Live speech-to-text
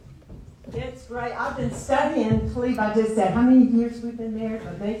It's great. I've been studying, Cleve, I just said, how many years we've been married?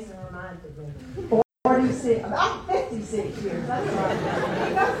 But Mason reminded me. 46, about 56 years, that's right.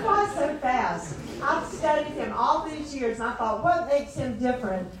 He goes by so fast. I've studied him all these years, and I thought, what makes him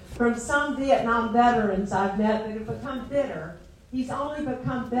different from some Vietnam veterans I've met that have become bitter? He's only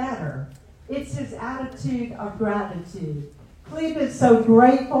become better. It's his attitude of gratitude. Cleve is so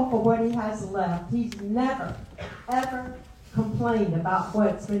grateful for what he has left. He's never, ever complained about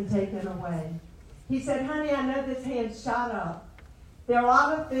what's been taken away. He said, honey, I know this hand's shot up. There are a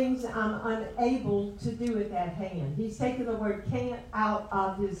lot of things I'm unable to do with that hand. He's taken the word can't out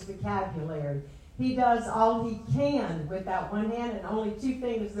of his vocabulary. He does all he can with that one hand and only two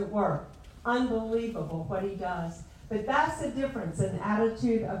fingers that work. Unbelievable what he does. But that's the difference an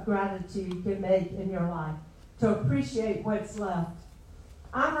attitude of gratitude can make in your life, to appreciate what's left.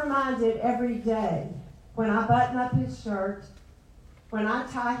 I'm reminded every day when I button up his shirt, when I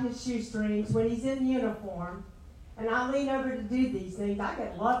tie his shoestrings, when he's in uniform, and I lean over to do these things, I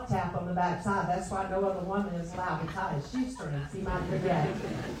get love tap on the backside. That's why no other woman is allowed to tie his shoestrings. He might forget.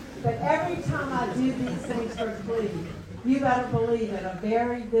 But every time I do these things for Cleve, you better believe in a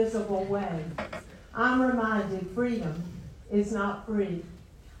very visible way, I'm reminded freedom is not free.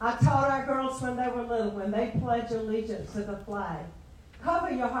 I taught our girls when they were little, when they pledge allegiance to the flag,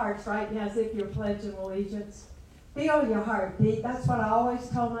 cover your hearts right now as if you're pledging allegiance. Feel your heartbeat. That's what I always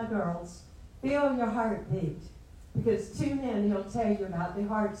told my girls. Feel your heartbeat. Because 2 men he'll tell you about, their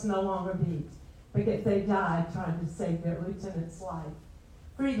hearts no longer beat because they died trying to save their lieutenant's life.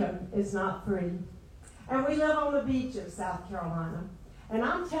 Freedom is not free. And we live on the beach of South Carolina. And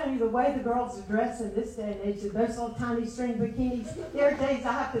I'm telling you, the way the girls are dressed in this day and age, those little tiny string bikinis, there are days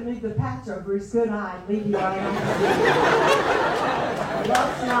I have to move the patch over his good eye and leave you right on the beach.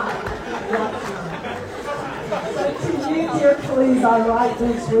 Let's not. So to you, dear Cleve, I write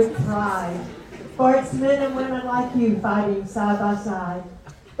this with pride. For it's men and women like you fighting side by side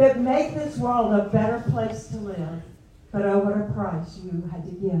that make this world a better place to live. But oh, what a price you had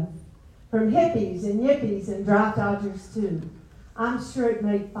to give. From hippies and yippies and draft dodgers too. I'm sure it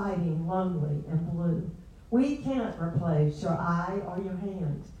made fighting lonely and blue. We can't replace your eye or your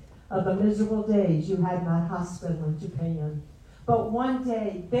hand of the miserable days you had in that hospital in Japan. But one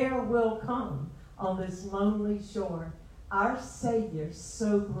day there will come on this lonely shore our Savior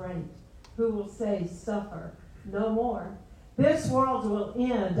so great, who will say, suffer no more. This world will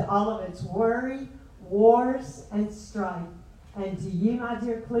end all of its worry, wars, and strife. And to you, my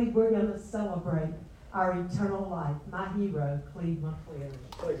dear Cleve, we're going to celebrate our eternal life. My hero, Cleve McCleary.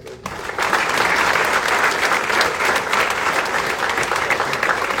 Thank you.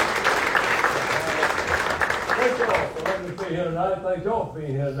 Thank y'all for letting me be here tonight. Thank y'all for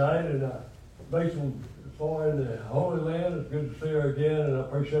being here tonight. And Mason, as far in the Holy Land, it's good to see her again. And I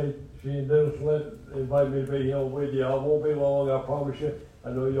appreciate she and Dennis invited me to be here with you. I won't be long, I promise you.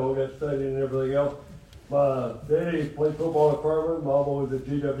 I know y'all got studying and everything else. My daddy played football at Furman. Mama was at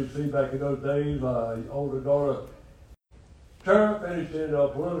GWC back in those days. My older daughter, Tara, finished in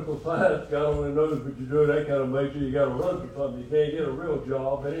political science. God only knows what you do in that kind of major. You got to run for something. You can't get a real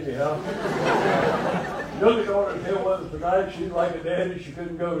job. But anyhow, younger daughter's here with us tonight. She's like a daddy. She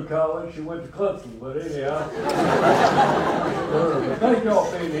couldn't go to college. She went to Clemson. But anyhow, but thank y'all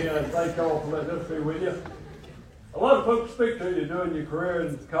for being here, and thank y'all for letting us be with you. A lot of folks speak to you during your career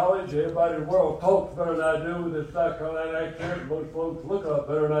in college. Everybody in the world talks better than I do with this South Carolina accent. Most folks look up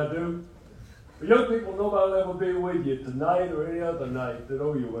better than I do. But young people, nobody will ever be with you tonight or any other night that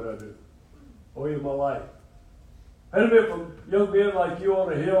owe you what I do. Owe you my life. Had it been from young men like you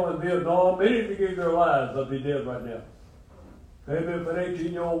on a hill in Vietnam, many of you gave their lives, I'd be dead right now. Had it been for an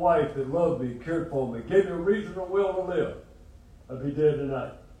 18-year-old wife that loved me, cared for me, gave me a reason and will to live, I'd be dead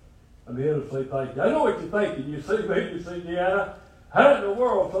tonight. I'm here to say thank you. I know what you're thinking. You see me, you see Deanna. How in the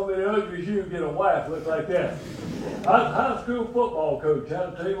world somebody ugly as you get a wife look like that? I was a high school football coach. Had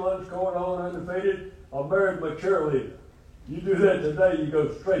a team unscored on, undefeated. I married my cheerleader. You do that today, you go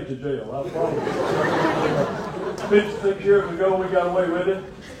straight to jail. I promise you. 56 years ago, we got away with it.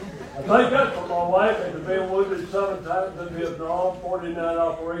 I thank God for my wife. After being wounded 7 times in Vietnam, 49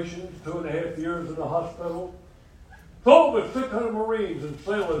 operations, 2.5 years in the hospital. So over 600 Marines and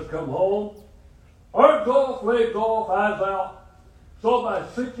sailors come home. Arms off, legs off, eyes out. So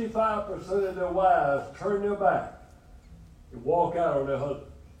about 65% of their wives turn their back and walk out on their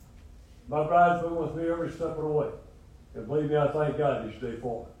husbands. My bride's been with me every step of the way. And believe me, I thank God each day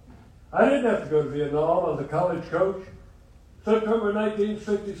for it. I didn't have to go to Vietnam. I was a college coach. September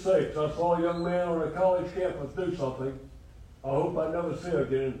 1966, I saw a young man on a college campus do something I hope I never see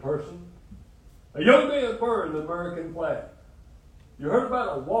again in person. A young man burned the American flag. You heard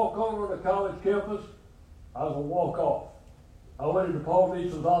about a walk-on the college campus? I was a walk-off. I went into Paul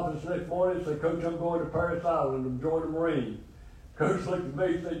Neeson's office the next morning and said, Coach, I'm going to Paris Island and join the Marines. Coach looked at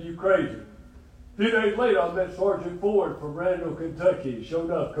me and said, you crazy. A few days later, I met Sergeant Ford from Randall, Kentucky. Sure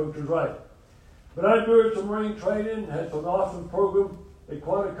enough, Coach was right. But I endured some Marine training, had some awesome program at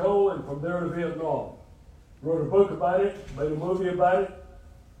Quantico, and from there to Vietnam. Wrote a book about it, made a movie about it.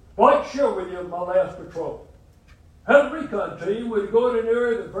 Quite sure with you my last patrol. Had a recon team, we'd go in an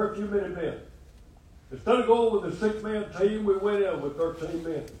area that very few men had been. Instead of going with a 6-man team, we went in with 13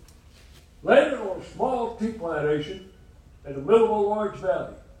 men. Landed on a small tea plantation in the middle of a large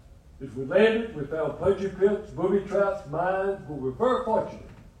valley. As we landed, we found punji pits, booby traps, mines, but we were very fortunate.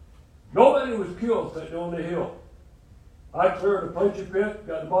 Nobody was killed sitting on the hill. I cleared a punji pit,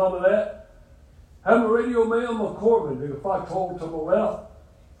 got the bottom of that. Had my radio man, McCormick, in a foxhole to my left,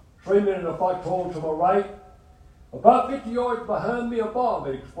 Freeman in a foxhole to my right. About 50 yards behind me, a bomb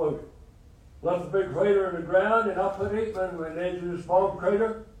had exploded. Left a big crater in the ground, and I put 8 men on the edge of this bomb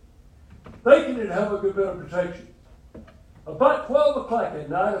crater, thinking it'd have a good bit of protection. About 12 o'clock at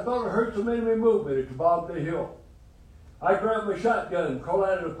night, I thought I heard some enemy movement at the bottom of the hill. I grabbed my shotgun, crawled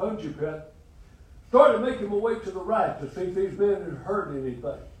out of the punji pit, started making my way to the right to see if these men had heard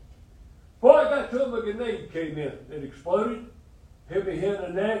anything. Before I got to them, a grenade came in. It exploded, hit me here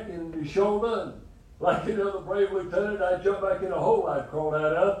in the neck and the shoulder, and like any other brave lieutenant, I jumped back in a hole I'd crawled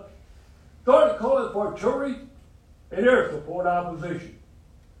out of. Started calling for artillery and air support opposition.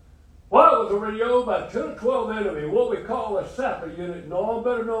 Well, it was a radio about 10 or 12 enemy, what we call a SAPA unit. No, I'm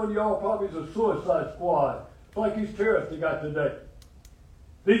better known to y'all probably as a suicide squad. It's like these terrorists they got today.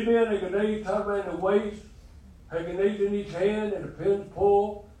 These men had grenades tied around their waist, had grenades in each hand and the pins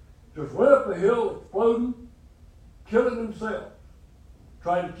pulled, just went up the hill exploding, killing themselves,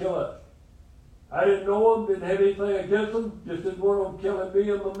 trying to kill us. I didn't know them, didn't have anything against them, just didn't want them killing me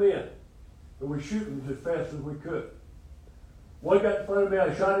and my men. And we shoot them as fast as we could. One got in front of me,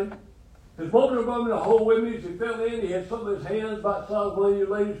 I shot him. His moment above me in the hole with me, as he fell in, he had some of his hands about the size of one of your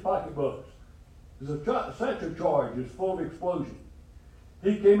ladies' pocketbooks. It was a satchel charge, it was full of explosion.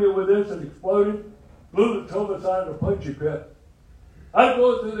 He came in with this and exploded, blew the toe side of the punji pit. I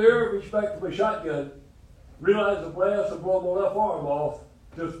go through the air, reach back to my shotgun, realized the blast had blown my left arm off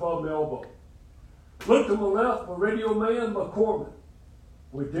just above my elbow. Looked to my left, my radio man, McCormick.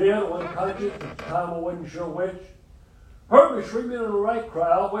 We're dead, unconscious, at the time I wasn't sure which. Heard me screaming in the right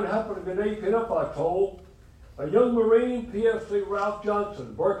crowd, what happened to grenade pin up I told. A young Marine, PFC Ralph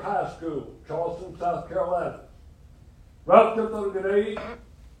Johnson, Burke High School, Charleston, South Carolina. Ralph jumped on a grenade,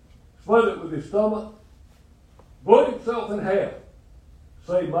 smothered it with his stomach, blew himself in half.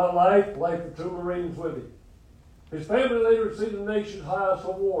 Saved my life, life of 2 Marines with him. His family later received the nation's highest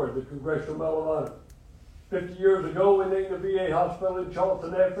award, the Congressional Medal of Honor. 50 years ago, we named the VA hospital in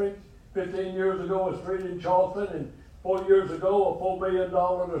Charleston after him. 15 years ago, a street in Charleston, and 4 years ago, a $4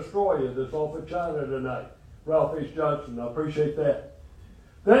 billion destroyer that's off of China tonight. Ralph H. Johnson, I appreciate that.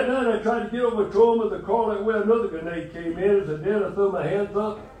 That night, I tried to get over to him with the car that way another grenade came in. As I did, I threw my hands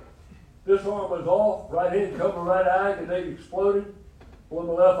up. This arm was off, right hand covered right eye, grenade exploded. Blew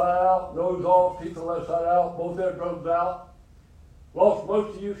my left eye out, nose off, teeth on the left side out, both eardrums out. Lost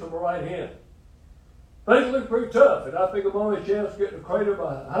most of use of my right hand. Things looked pretty tough, and I figured my only chance to get in the crater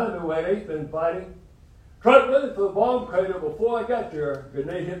behind me where I ain't been fighting. Tried running for the bomb crater. Before I got there, a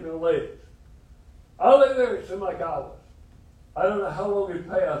grenade hit me in the legs. I lay there, it seemed like hours. I don't know how long it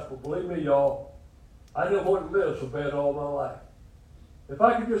passed, but believe me, y'all, I never wanted to live so bad all my life. If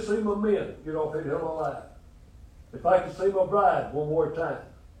I could just see my men get off that hill alive. If I could see my bride one more time.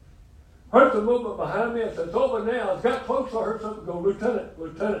 Heard the movement behind me. I said, it's over now. As I got close, I heard something go, Lieutenant,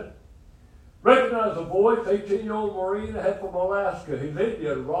 Lieutenant. Recognized the voice, 18-year-old Marine I had from Alaska. He's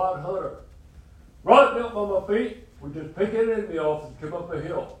Indian, Rod Hunter. Rod knelt by my feet. We just picked an enemy off and came up the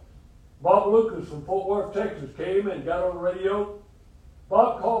hill. Bob Lucas from Fort Worth, Texas came and got on the radio.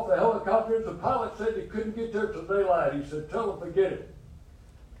 Bob called for helicopters. The pilot said he couldn't get there till daylight. He said, tell them forget it.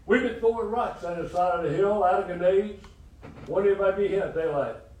 We've been throwing rocks on the side of the hill, out of grenades. Wondering if I'd be here at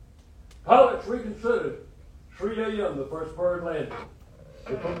daylight. Pilots reconsidered. 3 a.m. the first bird landed.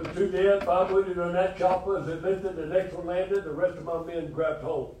 They put the 2 dead, 5 wounded on that chopper. As it lifted, the next one landed. The rest of my men grabbed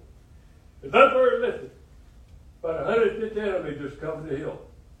hold. As that bird lifted, about 150 enemy just covered the hill.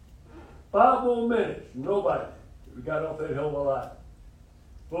 5 more minutes, nobody. We got off that hill alive.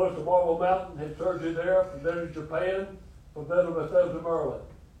 Flew us to Marble Mountain, had surgery there, from there to Japan, from there to Bethesda, Maryland.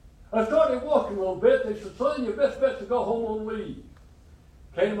 I started walking a little bit. They said, son, your best bet's to go home on leave.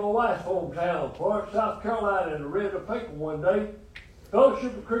 Came to my wife's hometown, Florence, South Carolina, and I read a paper one day.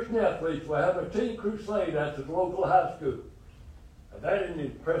 Fellowship of Christian Athletes were having a teen crusade at the local high school. I That didn't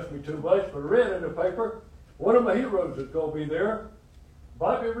impress me too much, but I read in the paper, one of my heroes is going to be there,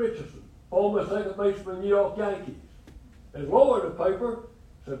 Bobby Richardson, former second baseman of the New York Yankees. And lower in the paper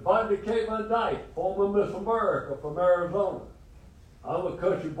said Bonnie Caitlin Knight, former Miss America from Arizona. I'm a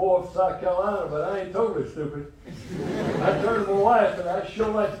country boy from South Carolina, but I ain't totally stupid. I turned to my wife and I sure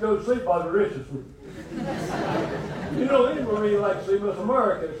like to go see Bobby Richardson. You know, any Marine like to see Miss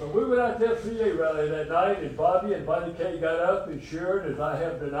America. So we went out to the FCA rally that night, and Bobby and Bonnie Kay got up and shared, as I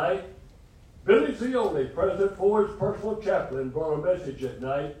have tonight. Billy Zioli, President Ford's personal chaplain, brought a message that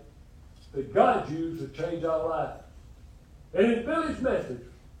night that God's used to change our lives. And in Billy's message,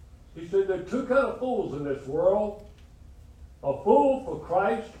 he said there are two kinds of fools in this world: a fool for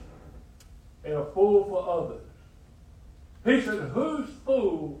Christ and a fool for others. He said, whose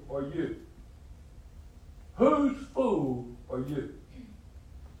fool are you? Whose fool are you?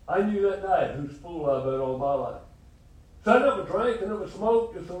 I knew that night whose fool I've been all my life. So I never drank, I never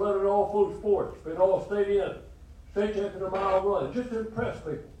smoked, just to let it all full sports. Been all stadium, state champion of mile run, just to impress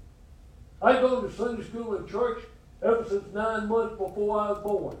people. I go to Sunday school and church ever since 9 months before I was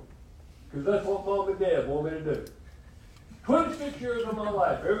born, because that's what Mom and Dad want me to do. 26 years of my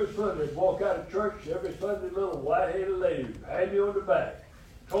life, every Sunday, I'd walk out of church, every Sunday, little white-headed lady would pat me on the back,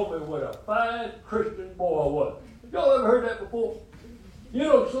 told me what a fine Christian boy I was. Y'all ever heard that before? You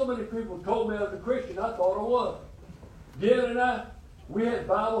know, so many people told me I was a Christian, I thought I was. Jen and I, we had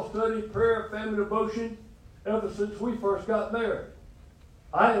Bible study, prayer, family devotion ever since we first got married.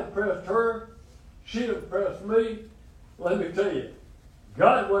 I impressed her, she impressed me. Let me tell you,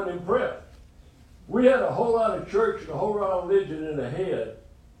 God wasn't impressed. We had a whole lot of church and a whole lot of religion in the head.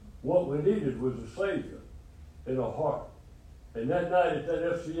 What we needed was a Savior in our heart. And that night at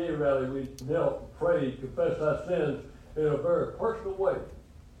that FCA rally, we knelt, prayed, confessed our sins in a very personal way.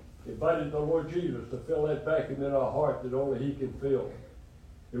 Invited the Lord Jesus to fill that vacuum in our heart that only He can fill.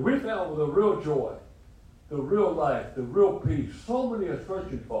 And we found with the real joy, the real life, the real peace, so many are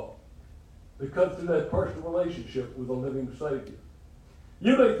searching for, that comes through that personal relationship with the living Savior.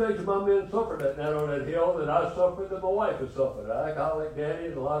 You may think that my men suffered that night on that hill, that I suffered, that my wife has suffered. Alcoholic daddy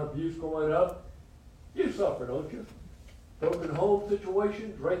and a lot of abuse growing up. You suffer, don't you? Broken home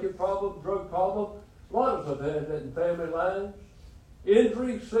situations, drinking problem, drug problem. A lot of us have had that in family lines.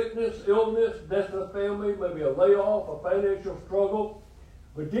 Injury, sickness, illness, death in the family, maybe a layoff, a financial struggle.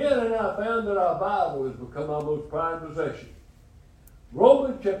 But Dan and I found that our Bible has become our most prized possession.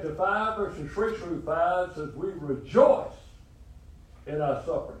 Romans chapter 5, verses 3 through 5 says we rejoice in our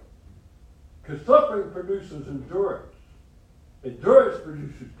suffering. Because suffering produces endurance. Endurance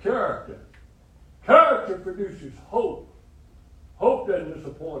produces character. Character produces hope. Hope doesn't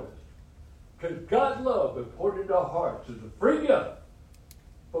disappoint us. Because God's love is poured into our hearts is a free gift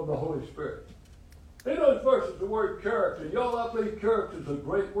from the Holy Spirit. In those verses, the word character, y'all, I believe character is a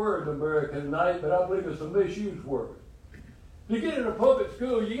great word in America tonight, but I believe it's a misused word. You get in a public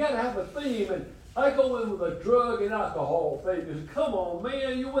school, you got to have a theme, and I go in with a drug and alcohol theme. You say, come on,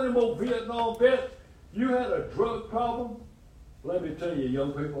 man, you went in more Vietnam vets, you had a drug problem. Let me tell you,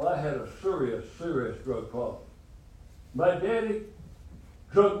 young people, I had a serious, serious drug problem. My daddy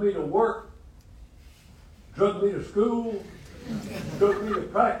drugged me to work, drugged me to school, drugged me to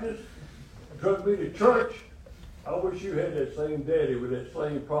practice, drugged me to church. I wish you had that same daddy with that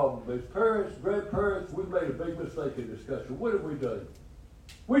same problem. As parents, grandparents, we made a big mistake in this country. What have we done?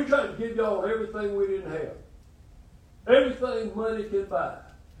 We tried to give y'all everything we didn't have. Everything money can buy.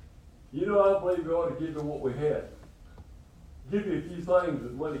 You know, I believe we ought to give you what we had. Give you a few things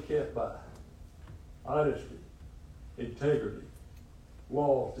that money can't buy. Honesty, integrity,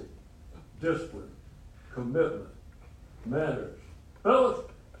 loyalty, discipline, commitment, manners. Fellas,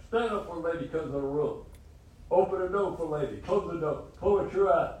 stand up when a lady comes in the room. Open the door for a lady. Close the door. Pull it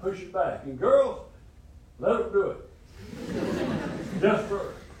your eye. Push it back. And girls, let them do it. Yes,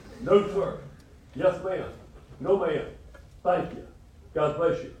 sir. No, sir. Yes, ma'am. No, ma'am. Thank you. God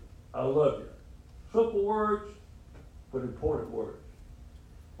bless you. I love you. Simple words, but important words.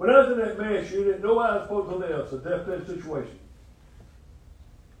 When I was in that mass unit, no I was supposed to live. It's a death-bed situation.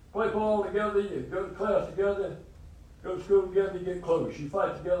 Play ball together, you go to class together, go to school together, you get close. You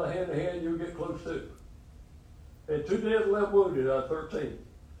fight together hand to hand, you'll get close too. Had 2 dead and 11 wounded out of 13.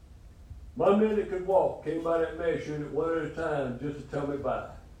 My men that could walk came by that mass unit one at a time just to tell me bye.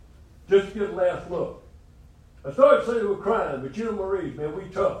 Just to get a last look. I started saying they were crying, but you know Marines, man, we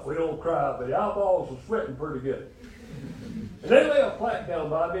tough. We don't cry, but the eyeballs were sweating pretty good. And they lay a plaque down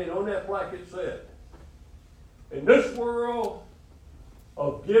by me, and on that plaque it said, in this world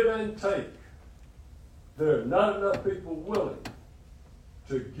of give and take, there are not enough people willing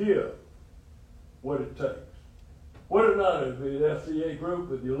to give what it takes. What an honor to be an FCA group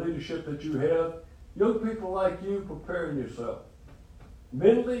with the leadership that you have. Young people like you preparing yourself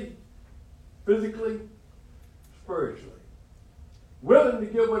mentally, physically, spiritually. Willing to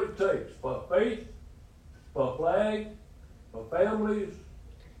give what it takes for faith, for flag, for families,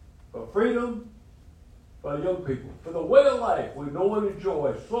 for freedom, for young people, for the way of life we know and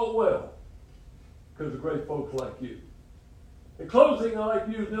enjoy so well because of great folks like you. In closing, I like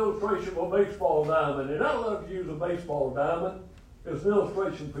to use an illustration of a baseball diamond, and I love to use a baseball diamond as an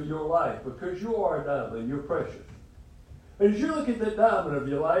illustration for your life because you are a diamond, you're precious. And as you look at that diamond of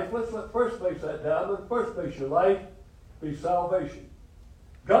your life, let's let first base that diamond, first base your life, be salvation.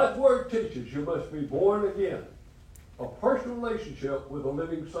 God's Word teaches you must be born again, a personal relationship with a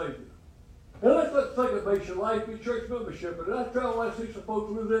living Savior. And let's let second base your life be church membership. And I travel, I see some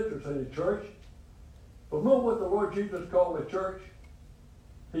folks lose interest in the church. But remember what the Lord Jesus called the church?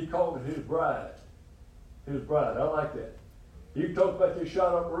 He called it his bride. His bride. I like that. You can talk about this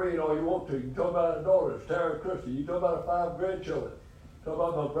shot-up Marine all you want to. You can talk about our daughters, Tara and Christy. You can talk about our 5 grandchildren. Talk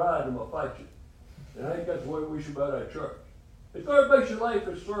about my bride and my fight you. And I think that's the way we should about our church. The third base of life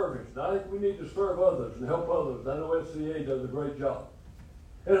is service. And I think we need to serve others and help others. I know FCA does a great job.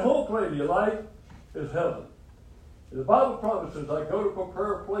 And home plate of your life is heaven. And the Bible promises, I go to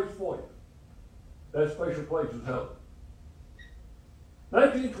prepare a place for you. That special place is heaven.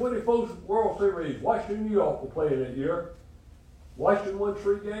 1924 World Series, Washington, New York will play in that year. Washington won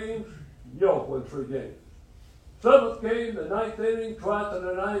 3 games. New York won 3 games. 7th game, the 9th inning, tried to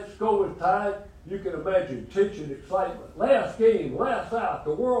the 9th, score was tied. You can imagine tension, excitement. Last game, last out,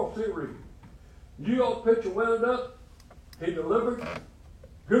 the World Series. New York pitcher wound up. He delivered.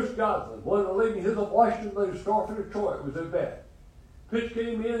 Goose Goslin, one of the leading hitters of Washington, laid a star for Detroit, was at bat. Pitch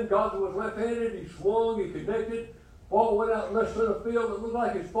came in, Goslin was left-handed, he swung, he connected. Ball went out in left center field. It looked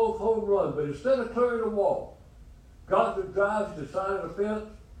like his 4th home run, but instead of clearing the wall, Goslin drives to the side of the fence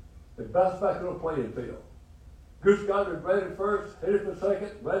and bounced back on the playing field. Goose Goddard ran it first, headed for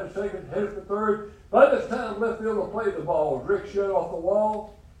second, ran it second, headed for third. By this time, left fielder played the ball. Rick shut off the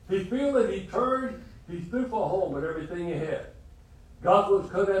wall. He fielded, he turned, he threw for home with everything he had. Goslin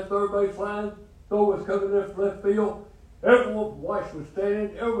was cut that third base line. Throw was coming in from left field. Everyone from Washington was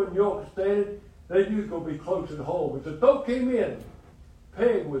standing. Everyone in New York was standing. They knew it was going to be close at home. As the throw came in,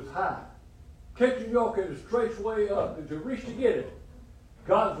 peg was high. Catcher New York had a straight way up. As he reached to get it,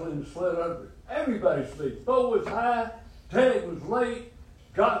 Goslin slid under it. Everybody's feet. Throw was high. Tag was late.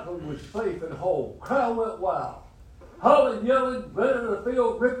 Goslin was safe at home. Crowd went wild. Hollering, yelling, running in the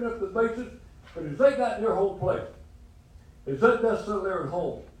field, ripping up the bases. But as they got near home plate, as that settled there at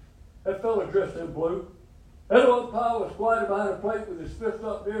home, that fella dressed in blue, that umpire was squatted behind the plate with his fist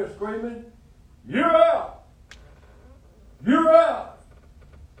up there screaming, "You're out! You're out!"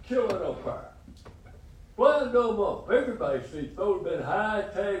 Killing umpire. Blind dumb up. Everybody sees throw had been high,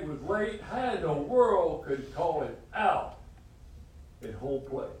 tag was late. How in the world could call it out at home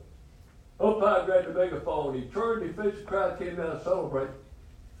plate? Umpire grabbed the megaphone. He turned, he faced the crowd, came down to celebrate.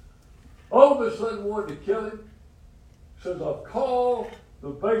 All of a sudden wanted to kill him. Says, "I've called the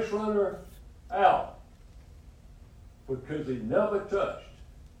base runner out because he never touched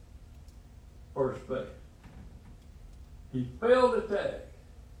first base. He failed to tag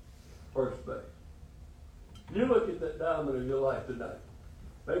first base." You look at that diamond of your life tonight.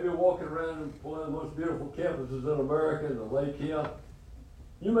 Maybe walking around one of the most beautiful campuses in America in the lake here.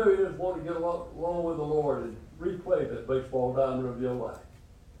 You maybe just want to get along with the Lord and replay that baseball diamond of your life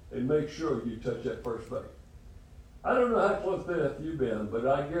and make sure you touch that first base. I don't know how close to death you've been, but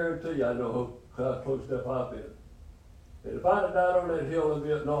I guarantee you I know how close to death I've been. And if I'd have died on that hill in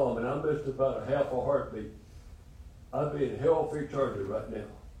Vietnam and I missed about a half a heartbeat, I'd be in hell for eternity right now.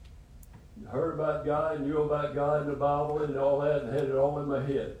 You heard about God, knew about God in the Bible and all that, and had it all in my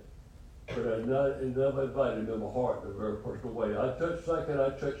head. But I never invited him in my heart in a very personal way. I touched second,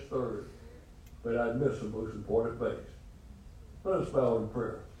 I touched third, but I missed the most important base. Let us bow in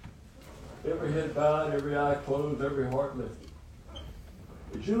prayer. Every head bowed, every eye closed, every heart lifted.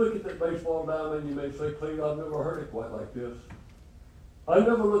 As you look at that baseball diamond, you may say, "Cleve, I've never heard it quite like this. I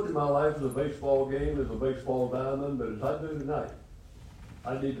never looked at my life as a baseball game, as a baseball diamond, but as I do tonight,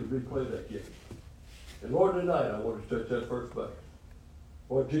 I need to replay that game. And Lord, tonight I want to touch that first base.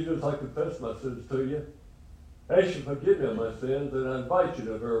 Lord Jesus, I confess my sins to you. Ask you to forgive me of my sins, and I invite you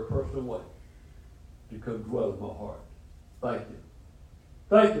in a very personal way to come dwell in my heart. Thank you.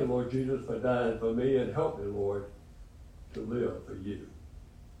 Thank you, Lord Jesus, for dying for me, and help me, Lord, to live for you.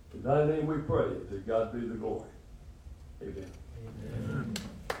 In thy name we pray, that God be the glory. Amen. Amen.